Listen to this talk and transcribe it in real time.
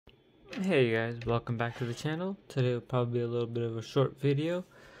Hey guys, welcome back to the channel. Today will probably be a little bit of a short video.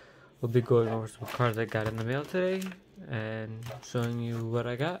 We'll be going over some cards I got in the mail today and showing you what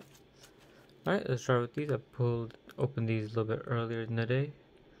I got. Alright, let's start with these. I opened these a little bit earlier in the day.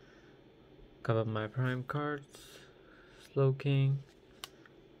 Couple of my prime cards, Slowking,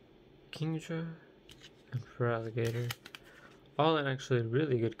 Kingdra, and Feraligatr. All in actually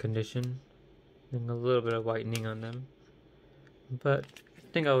really good condition. And a little bit of whitening on them. But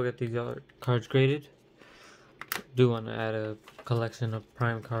I think I will get these other cards graded. Do want to add a collection of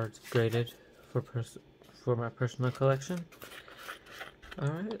prime cards graded for my personal collection.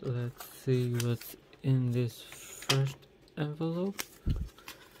 Alright, let's see what's in this first envelope.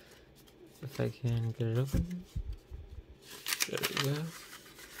 If I can get it open. There we go.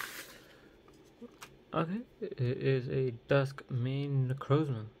 Okay, it is a Duskmane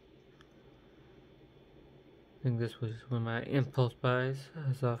Necrozma. I think this was one of my impulse buys.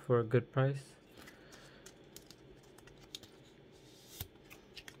 I saw for a good price.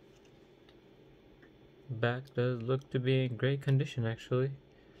 Back does look to be in great condition actually.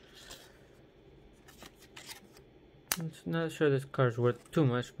 I'm not sure this card's worth too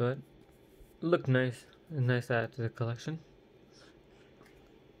much, but look nice. A nice add to the collection.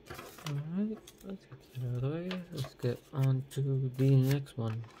 Alright, let's get that out of the way. Let's get on to the next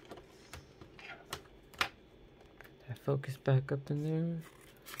one. That focus back up in there.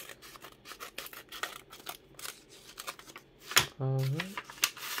 Alright.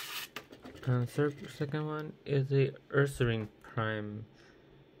 Second one is a Ursaring Prime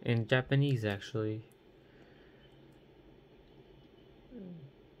in Japanese actually.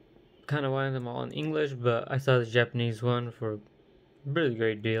 Kind of wanted them all in English, but I saw the Japanese one for really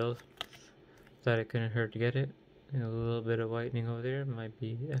great deals. Thought it couldn't hurt to get it. And a little bit of whitening over there. Might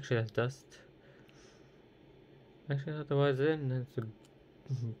be, actually that's dust. Actually otherwise it's a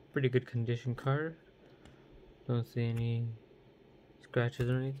pretty good condition card. Don't see any scratches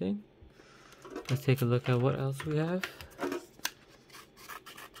or anything. Let's take a look at what else we have.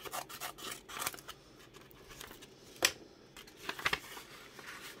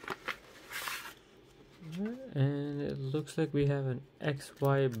 And it looks like we have an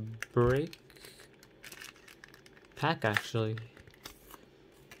XY break pack actually.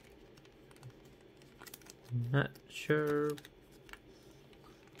 Not sure.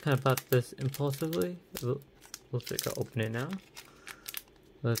 Kind of bought this impulsively. We'll take a open it now.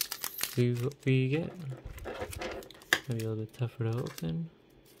 Let's see what we get. Maybe a little bit tougher to open.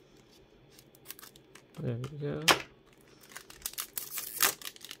 There we go.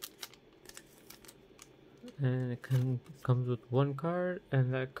 And it comes with one card,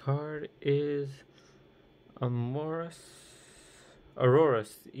 and that card is Aurorus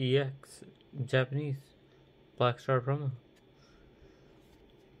EX Japanese Black Star promo.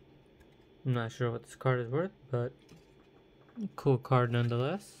 I'm not sure what this card is worth, but cool card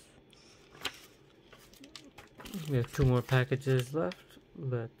nonetheless. We have 2 more packages left.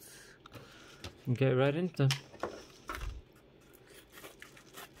 Let's get right into them.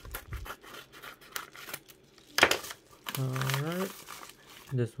 Alright,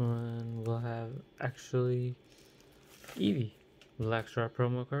 this one will have actually Eevee, Black Star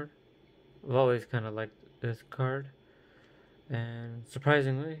promo card. I've always kind of liked this card, and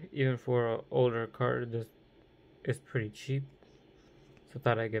surprisingly, even for an older card, this is pretty cheap. So I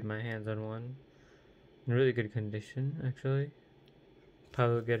thought I'd get my hands on one. In really good condition, actually.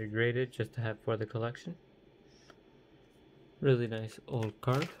 Probably will get it graded just to have for the collection. Really nice old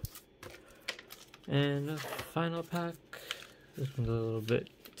card. And the final pack. This one's a little bit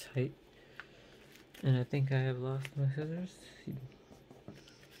tight. And I think I have lost my scissors.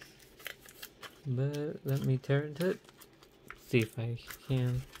 But let me tear into it. See if I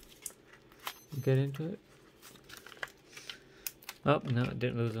can get into it. Oh, no, I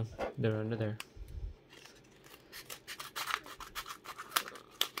didn't lose them. They're under there.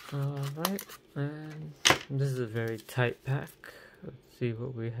 Alright, and this is a very tight pack. Let's see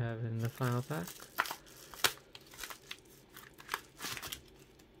what we have in the final pack.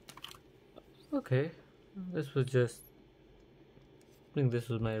 Okay, this was just, I think this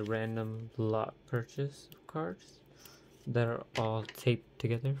was my random lot purchase of cards that are all taped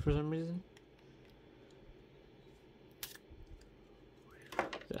together for some reason.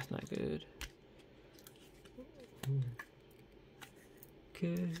 That's not good.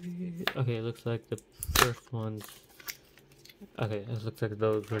 Okay, it looks like the first ones. Okay, it looks like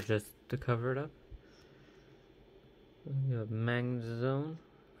those were just to cover it up. We have Magnezone.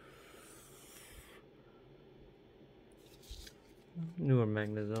 Newer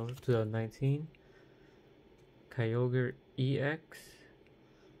Magnezone, 2019. Kyogre EX.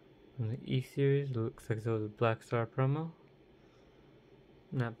 from the E series. It looks like it was a Black Star promo.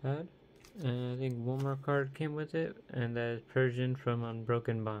 Not bad. And I think one more card came with it, and that is Persian from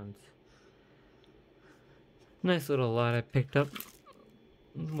Unbroken Bonds. Nice little lot I picked up.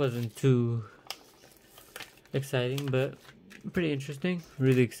 Wasn't too exciting, but pretty interesting.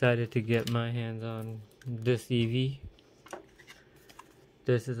 Really excited to get my hands on this Eevee.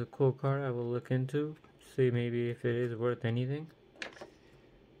 This is a cool card I will look into, see maybe if it is worth anything.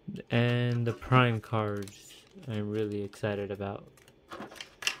 And the Prime cards I'm really excited about.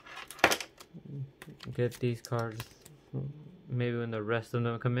 Get these cards maybe when the rest of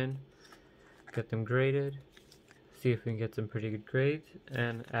them come in. Get them graded. See if we can get some pretty good grades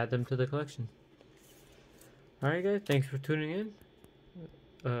and add them to the collection. Alright guys, thanks for tuning in.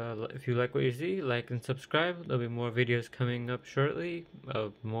 If you like what you see, like and subscribe. There'll be more videos coming up shortly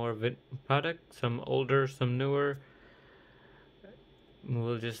of more products, some older, some newer.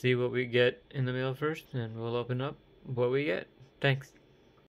 We'll just see what we get in the mail first, and we'll open up what we get. Thanks.